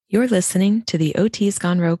You're listening to the OT's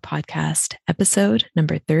Gone Rogue podcast, episode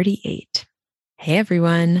number 38. Hey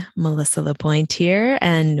everyone, Melissa Lapointe here,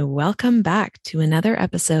 and welcome back to another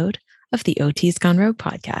episode of the OT's Gone Rogue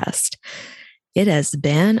podcast. It has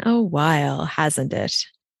been a while, hasn't it?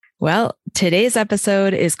 Well, today's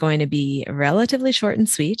episode is going to be relatively short and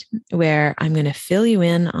sweet, where I'm going to fill you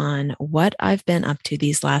in on what I've been up to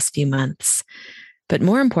these last few months. But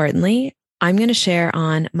more importantly, I'm going to share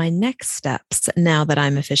on my next steps now that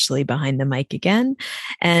I'm officially behind the mic again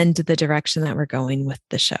and the direction that we're going with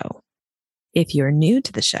the show. If you're new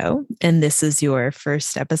to the show and this is your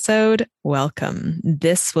first episode, welcome.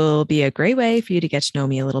 This will be a great way for you to get to know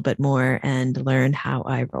me a little bit more and learn how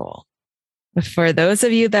I roll. For those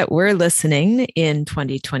of you that were listening in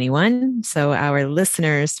 2021, so our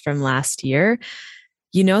listeners from last year,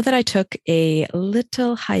 you know that I took a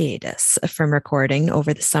little hiatus from recording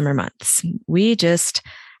over the summer months. We just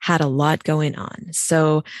had a lot going on.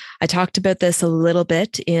 So I talked about this a little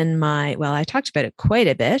bit I talked about it quite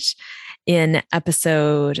a bit in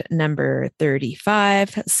episode number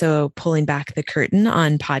 35. So pulling back the curtain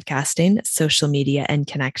on podcasting, social media, and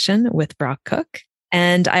connection with Brock Cook.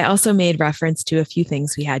 And I also made reference to a few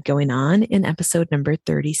things we had going on in episode number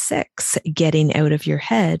 36, Getting Out of Your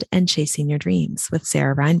Head and Chasing Your Dreams with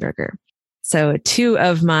Sarah Reinberger. So two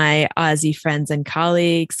of my Aussie friends and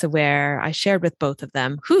colleagues where I shared with both of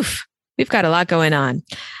them, we've got a lot going on.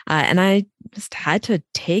 And I just had to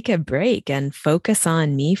take a break and focus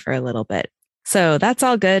on me for a little bit. So that's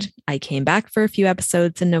all good. I came back for a few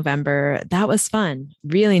episodes in November. That was fun.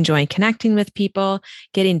 Really enjoying connecting with people,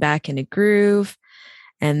 getting back in a groove.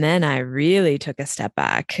 And then I really took a step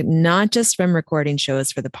back, not just from recording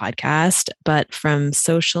shows for the podcast, but from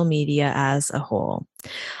social media as a whole.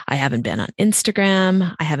 I haven't been on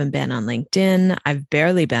Instagram. I haven't been on LinkedIn. I've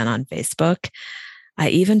barely been on Facebook. I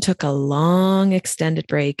even took a long extended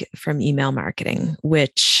break from email marketing,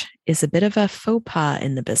 which is a bit of a faux pas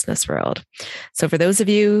in the business world. So for those of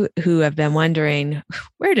you who have been wondering,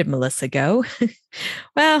 where did Melissa go?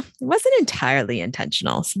 Well, it wasn't entirely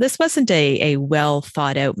intentional. So this wasn't a well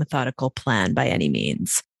thought out methodical plan by any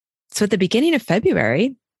means. So at the beginning of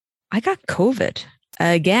February, I got COVID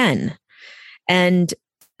again. And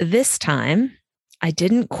this time I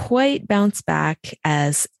didn't quite bounce back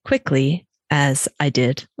as quickly as I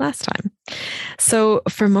did last time. So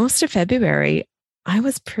for most of February, I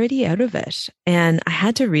was pretty out of it and I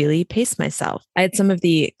had to really pace myself. I had some of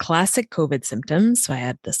the classic COVID symptoms. So I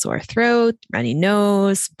had the sore throat, runny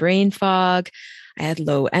nose, brain fog. I had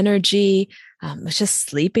low energy. Was just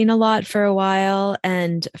sleeping a lot for a while.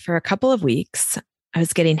 And for a couple of weeks, I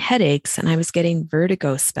was getting headaches and I was getting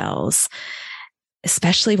vertigo spells,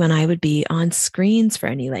 especially when I would be on screens for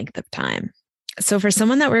any length of time. So for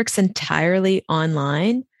someone that works entirely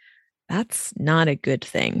online, that's not a good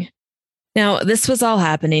thing. Now, this was all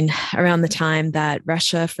happening around the time that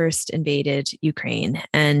Russia first invaded Ukraine.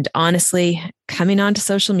 And honestly, coming onto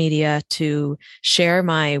social media to share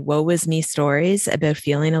my woe is me stories about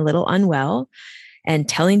feeling a little unwell and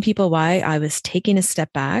telling people why I was taking a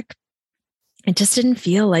step back, it just didn't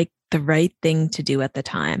feel like the right thing to do at the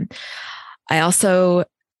time. I also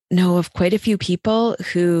know of quite a few people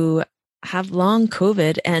who have long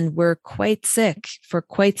COVID and were quite sick for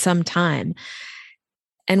quite some time.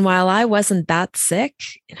 And while I wasn't that sick,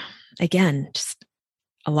 again, just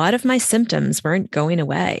a lot of my symptoms weren't going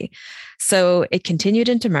away. So it continued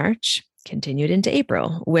into March, continued into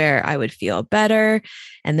April, where I would feel better.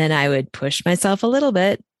 And then I would push myself a little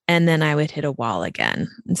bit. And then I would hit a wall again.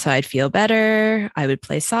 And so I'd feel better. I would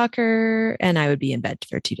play soccer and I would be in bed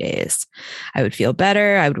for 2 days. I would feel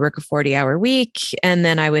better. I would work a 40-hour week. And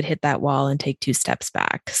then I would hit that wall and take 2 steps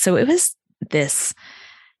back. So it was this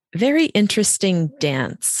very interesting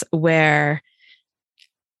dance where,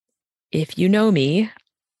 if you know me,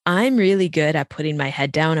 I'm really good at putting my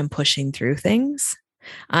head down and pushing through things.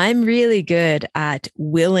 I'm really good at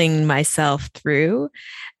willing myself through.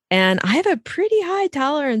 And I have a pretty high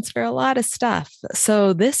tolerance for a lot of stuff.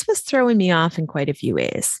 So this was throwing me off in quite a few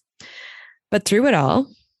ways. But through it all,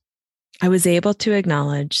 I was able to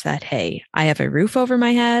acknowledge that, hey, I have a roof over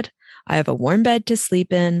my head. I have a warm bed to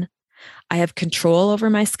sleep in. I have control over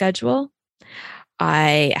my schedule.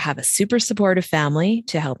 I have a super supportive family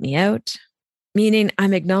to help me out, meaning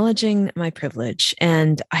I'm acknowledging my privilege.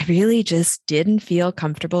 And I really just didn't feel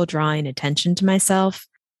comfortable drawing attention to myself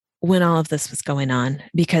when all of this was going on,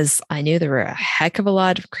 because I knew there were a heck of a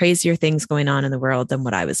lot of crazier things going on in the world than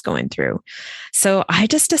what I was going through. So I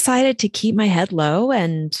just decided to keep my head low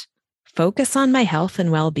and focus on my health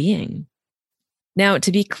and well-being. Now,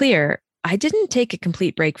 to be clear, I didn't take a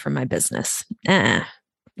complete break from my business.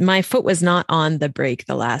 my foot was not on the brake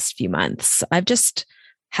the last few months. I've just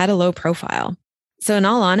had a low profile. So in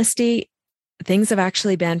all honesty, things have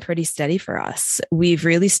actually been pretty steady for us. We've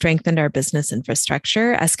really strengthened our business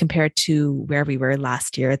infrastructure as compared to where we were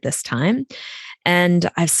last year at this time. And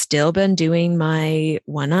I've still been doing my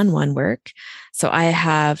one-on-one work. So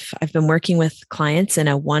I've been working with clients in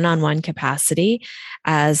a one-on-one capacity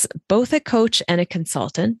as both a coach and a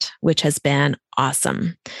consultant, which has been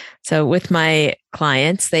awesome. So with my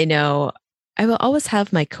clients, they know I will always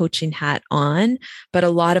have my coaching hat on, but a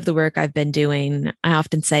lot of the work I've been doing, I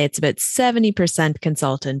often say it's about 70%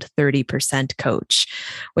 consultant, 30% coach,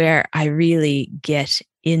 where I really get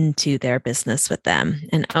into their business with them.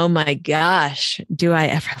 And oh my gosh, do I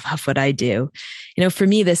ever love what I do? For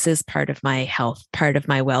me, this is part of my health, part of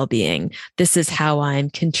my well-being. This is how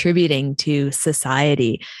I'm contributing to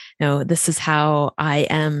society. This is how I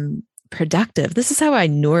am productive. This is how I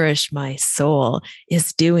nourish my soul,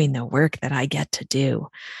 is doing the work that I get to do.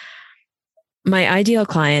 My ideal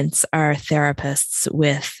clients are therapists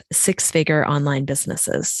with six-figure online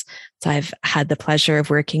businesses. So I've had the pleasure of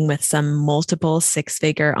working with some multiple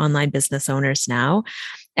six-figure online business owners now.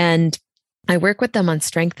 And I work with them on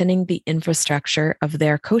strengthening the infrastructure of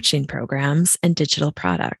their coaching programs and digital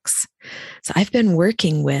products. So I've been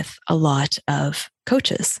working with a lot of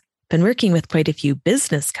coaches, been working with quite a few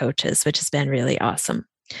business coaches, which has been really awesome.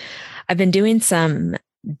 I've been doing some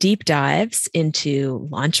deep dives into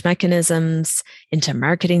launch mechanisms, into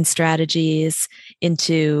marketing strategies,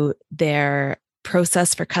 into their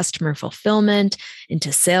process for customer fulfillment,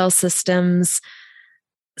 into sales systems.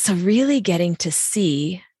 So really getting to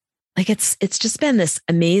see, it's just been this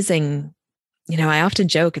amazing, I often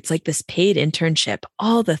joke, it's like this paid internship,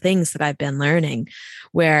 all the things that I've been learning,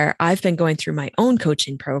 where I've been going through my own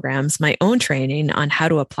coaching programs, my own training on how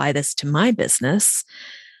to apply this to my business.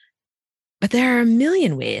 But there are a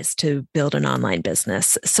million ways to build an online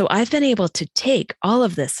business. So I've been able to take all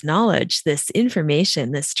of this knowledge, this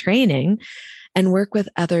information, this training, and work with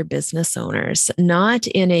other business owners, not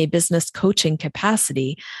in a business coaching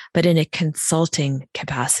capacity, but in a consulting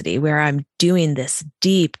capacity where I'm doing this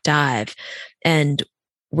deep dive and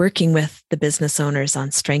working with the business owners on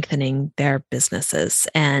strengthening their businesses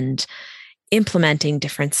and implementing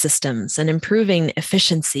different systems and improving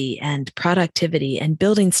efficiency and productivity and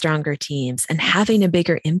building stronger teams and having a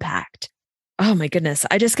bigger impact. Oh my goodness,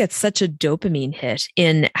 I just get such a dopamine hit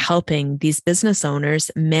in helping these business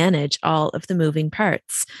owners manage all of the moving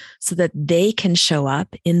parts so that they can show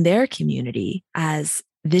up in their community as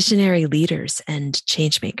visionary leaders and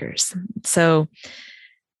change makers. So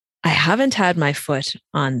I haven't had my foot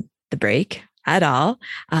on the brake at all.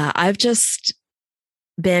 I've just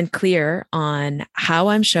been clear on how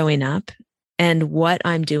I'm showing up and what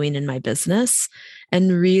I'm doing in my business,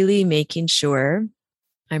 and really making sure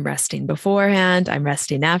I'm resting beforehand, I'm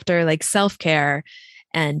resting after, like self-care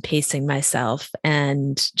and pacing myself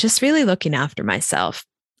and just really looking after myself.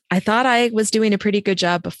 I thought I was doing a pretty good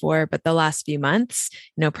job before, but the last few months,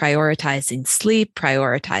 prioritizing sleep,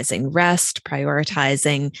 prioritizing rest,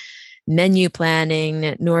 prioritizing menu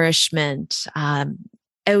planning, nourishment,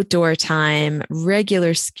 outdoor time,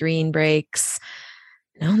 regular screen breaks.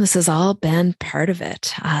 This has all been part of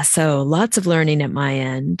it. So lots of learning at my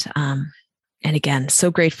end. And again,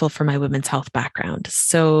 so grateful for my women's health background.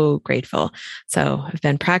 So grateful. So I've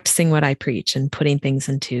been practicing what I preach and putting things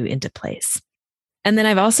into place. And then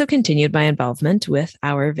I've also continued my involvement with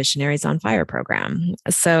our Visionaries on Fire program.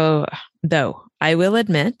 So though I will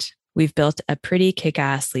admit, we've built a pretty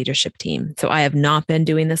kick-ass leadership team. So I have not been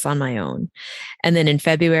doing this on my own. And then in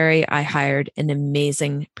February, I hired an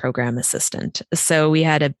amazing program assistant. So we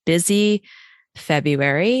had a busy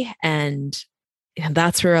February, and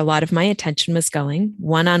that's where a lot of my attention was going,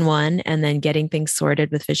 one-on-one, and then getting things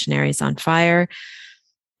sorted with Visionaries on Fire.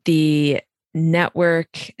 The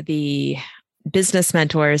network, the business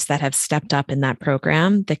mentors that have stepped up in that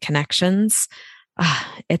program, the connections,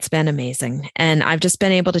 it's been amazing. And I've just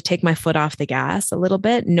been able to take my foot off the gas a little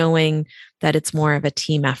bit, knowing that it's more of a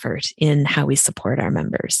team effort in how we support our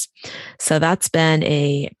members. So that's been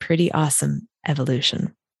a pretty awesome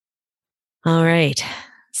evolution. All right.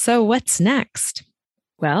 So what's next?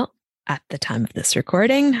 Well, at the time of this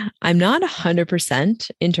recording, I'm not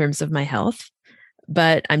 100% in terms of my health,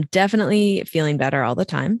 but I'm definitely feeling better all the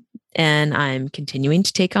time. And I'm continuing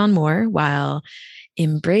to take on more while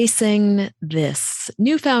embracing this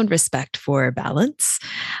newfound respect for balance.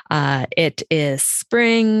 It is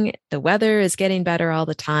spring. The weather is getting better all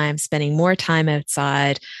the time, spending more time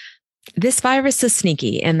outside. This virus is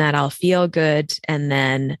sneaky in that I'll feel good and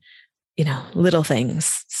then little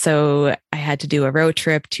things. So I had to do a road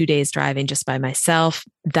trip, 2 days driving just by myself.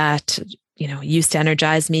 That, used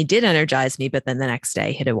to did energize me, but then the next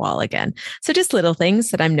day hit a wall again. So just little things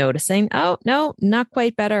that I'm noticing. Oh, no, not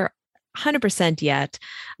quite better 100% yet,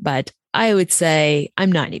 but I would say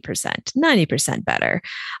I'm 90% better.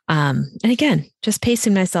 And again, just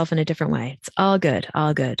pacing myself in a different way. It's all good,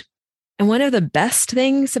 all good. And one of the best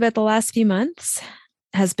things about the last few months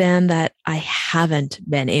has been that I haven't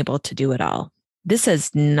been able to do it all. This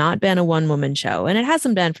has not been a one-woman show, and it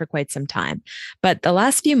hasn't been for quite some time. But the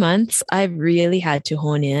last few months, I've really had to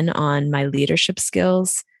hone in on my leadership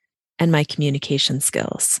skills and my communication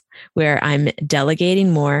skills, where I'm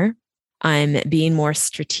delegating more. I'm being more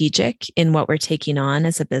strategic in what we're taking on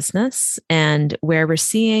as a business, and where we're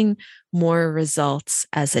seeing more results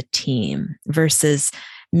as a team versus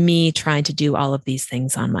me trying to do all of these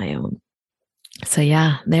things on my own. So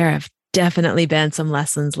yeah, there have definitely been some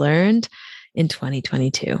lessons learned in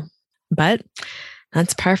 2022, but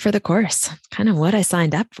that's par for the course, kind of what I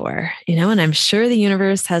signed up for, and I'm sure the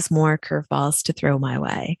universe has more curveballs to throw my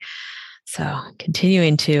way. So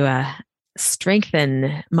continuing to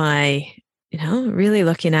strengthen my, really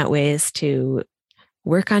looking at ways to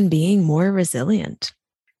work on being more resilient.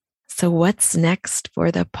 So what's next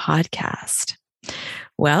for the podcast?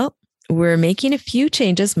 Well, we're making a few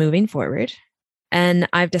changes moving forward. And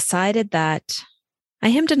I've decided that I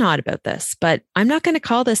hemmed and hawed about this, but I'm not going to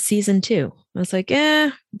call this season 2. I was like,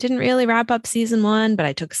 didn't really wrap up season 1, but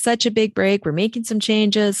I took such a big break. We're making some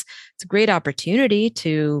changes. It's a great opportunity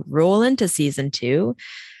to roll into season 2,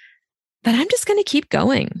 but I'm just going to keep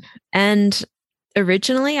going. And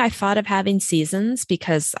originally I thought of having seasons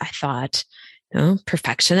because I thought,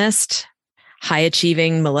 perfectionist, high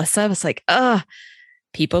achieving Melissa was like,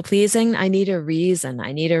 people pleasing. I need a reason.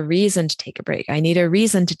 I need a reason to take a break. I need a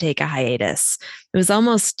reason to take a hiatus. It was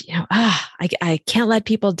almost, I can't let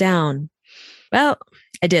people down. Well,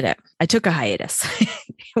 I did it. I took a hiatus. It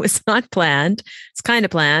was not planned. It's kind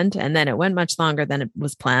of planned. And then it went much longer than it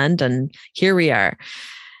was planned. And here we are.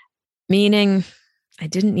 Meaning I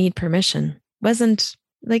didn't need permission. Wasn't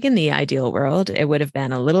like in the ideal world, it would have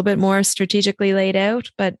been a little bit more strategically laid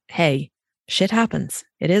out, but hey, shit happens.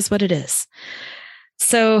 It is what it is.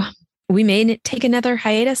 So we may take another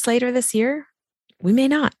hiatus later this year. We may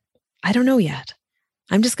not. I don't know yet.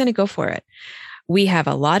 I'm just going to go for it. We have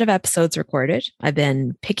a lot of episodes recorded. I've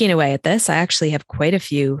been picking away at this. I actually have quite a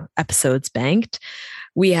few episodes banked.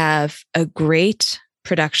 We have a great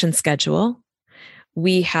production schedule.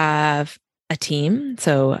 We have a team.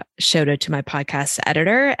 So shout out to my podcast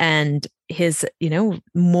editor and his,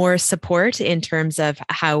 more support in terms of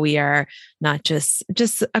how we are not just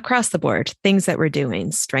across the board, things that we're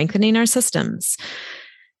doing, strengthening our systems.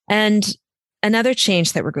 And another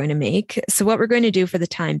change that we're going to make. So what we're going to do for the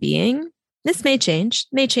time being, this may change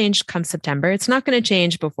come September. It's not going to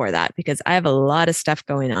change before that because I have a lot of stuff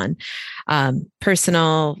going on.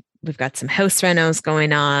 Personal, we've got some house renos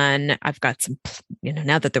going on. I've got some,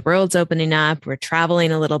 now that the world's opening up, we're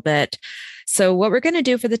traveling a little bit. So what we're going to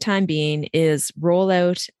do for the time being is roll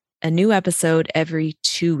out a new episode every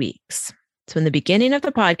 2 weeks. So in the beginning of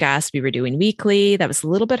the podcast, we were doing weekly. That was a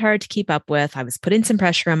little bit hard to keep up with. I was putting some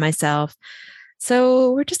pressure on myself.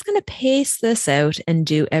 So we're just going to pace this out and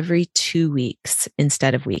do every 2 weeks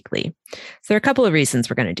instead of weekly. So there are a couple of reasons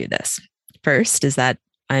we're going to do this. First is that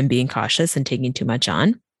I'm being cautious and taking too much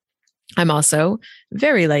on. I'm also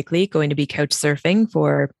very likely going to be couch surfing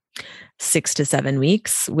for 6 to 7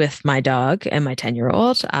 weeks with my dog and my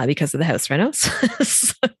 10-year-old because of the house renos.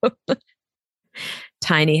 So,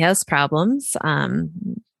 tiny house problems.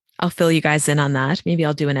 I'll fill you guys in on that. Maybe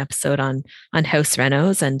I'll do an episode on house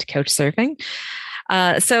renos and couch surfing.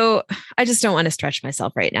 So I just don't want to stretch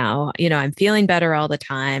myself right now. I'm feeling better all the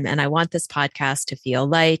time, and I want this podcast to feel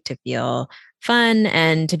light, to feel fun,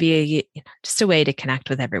 and to be just a way to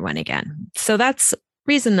connect with everyone again. So that's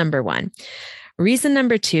reason number 1. Reason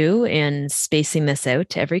number 2 in spacing this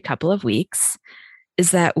out every couple of weeks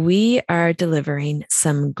is that we are delivering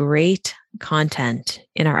some great content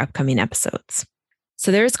in our upcoming episodes.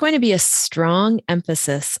 So there's going to be a strong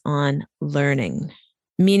emphasis on learning,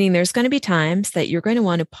 meaning there's going to be times that you're going to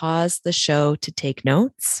want to pause the show to take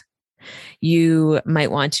notes. You might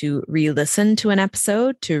want to re-listen to an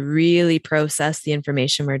episode to really process the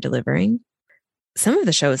information we're delivering. Some of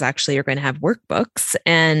the shows actually are going to have workbooks,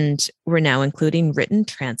 and we're now including written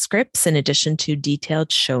transcripts in addition to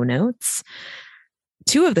detailed show notes.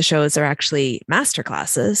 2 of the shows are actually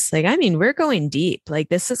masterclasses. We're going deep.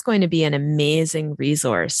 This is going to be an amazing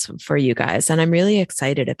resource for you guys. And I'm really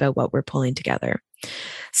excited about what we're pulling together.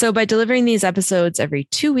 So by delivering these episodes every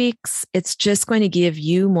 2 weeks, it's just going to give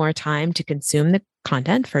you more time to consume the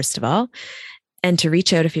content, first of all, and to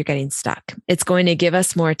reach out if you're getting stuck. It's going to give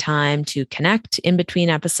us more time to connect in between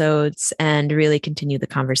episodes and really continue the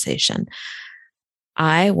conversation.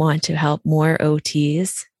 I want to help more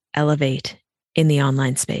OTs elevate in the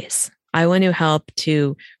online space. I want to help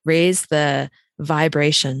to raise the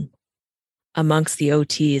vibration amongst the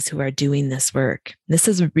OTs who are doing this work. This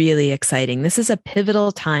is really exciting. This is a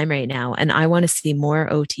pivotal time right now, and I want to see more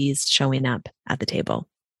OTs showing up at the table.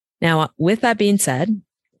 Now, with that being said,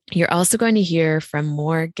 you're also going to hear from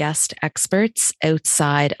more guest experts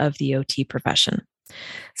outside of the OT profession.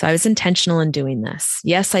 So I was intentional in doing this.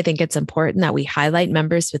 Yes, I think it's important that we highlight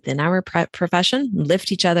members within our profession,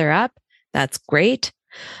 lift each other up. That's great.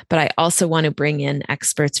 But I also want to bring in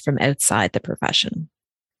experts from outside the profession.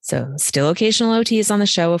 So still occasional OTs on the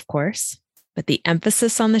show, of course, but the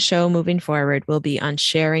emphasis on the show moving forward will be on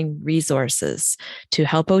sharing resources to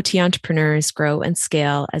help OT entrepreneurs grow and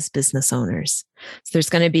scale as business owners. So there's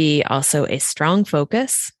going to be also a strong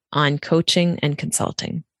focus on coaching and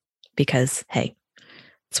consulting because, hey,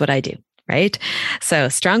 it's what I do, right? So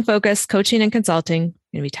strong focus, coaching and consulting. I'm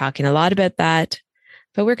going to be talking a lot about that,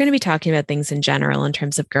 but we're going to be talking about things in general in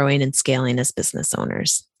terms of growing and scaling as business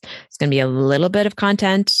owners. It's going to be a little bit of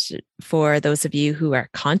content for those of you who are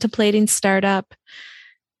contemplating startup,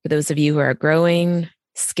 for those of you who are growing,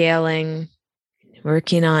 scaling,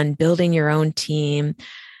 working on building your own team,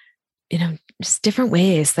 just different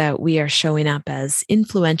ways that we are showing up as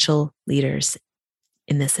influential leaders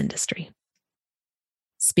in this industry.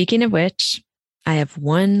 Speaking of which, I have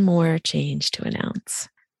one more change to announce.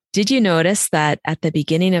 Did you notice that at the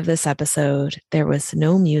beginning of this episode, there was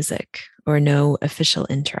no music or no official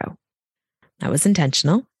intro? That was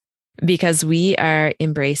intentional because we are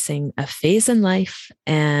embracing a phase in life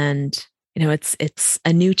and, it's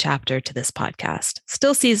a new chapter to this podcast.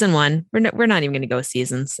 Still season 1. We're not even going to go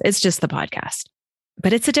seasons. It's just the podcast,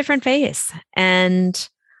 but it's a different phase. And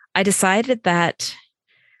I decided that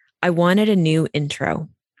I wanted a new intro.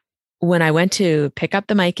 When I went to pick up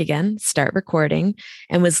the mic again, start recording,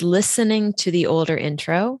 and was listening to the older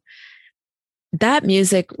intro, that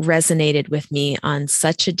music resonated with me on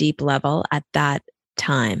such a deep level at that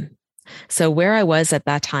time. So where I was at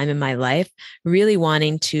that time in my life, really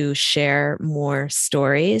wanting to share more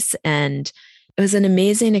stories. And it was an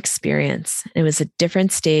amazing experience. It was a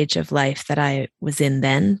different stage of life that I was in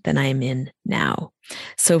then than I am in now.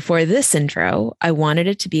 So for this intro, I wanted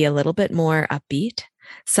it to be a little bit more upbeat,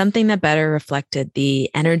 something that better reflected the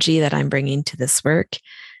energy that I'm bringing to this work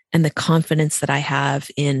and the confidence that I have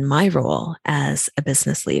in my role as a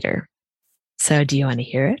business leader. So do you want to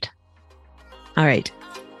hear it? All right,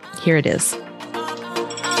 here it is.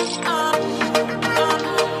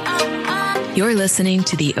 You're listening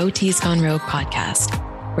to the OT's Gone Rogue podcast,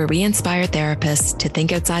 where we inspire therapists to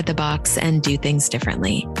think outside the box and do things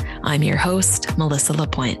differently. I'm your host, Melissa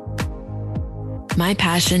Lapointe. My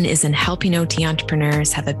passion is in helping OT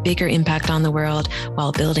entrepreneurs have a bigger impact on the world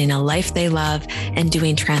while building a life they love and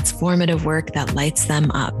doing transformative work that lights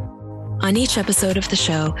them up. On each episode of the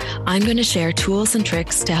show, I'm going to share tools and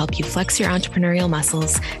tricks to help you flex your entrepreneurial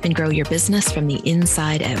muscles and grow your business from the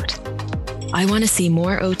inside out. I want to see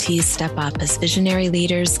more OTs step up as visionary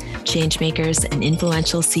leaders, change makers, and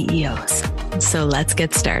influential CEOs. So let's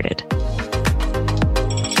get started.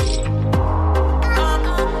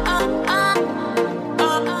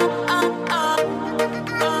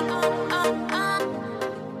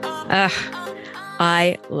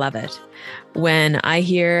 I love it. When I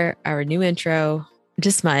hear our new intro,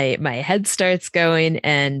 just my head starts going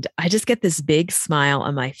and I just get this big smile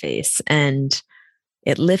on my face and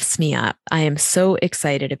it lifts me up. I am so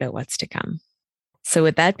excited about what's to come. So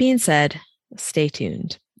with that being said, stay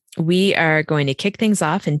tuned. We are going to kick things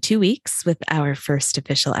off in 2 weeks with our first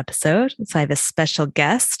official episode. So I have a special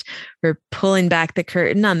guest. We're pulling back the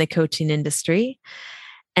curtain on the coaching industry.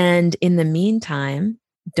 And in the meantime,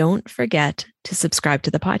 don't forget to subscribe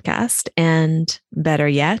to the podcast and better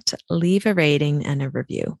yet, leave a rating and a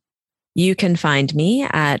review. You can find me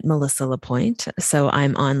at Melissa Lapointe. So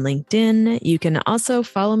I'm on LinkedIn. You can also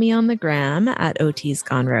follow me on the gram at OT's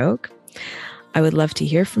Gone Rogue. I would love to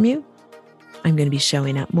hear from you. I'm going to be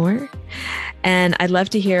showing up more. And I'd love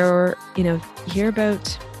to hear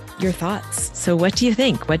about your thoughts. So what do you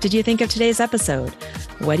think? What did you think of today's episode?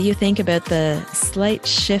 What do you think about the slight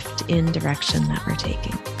shift in direction that we're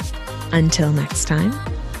taking? Until next time,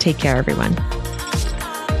 take care, everyone.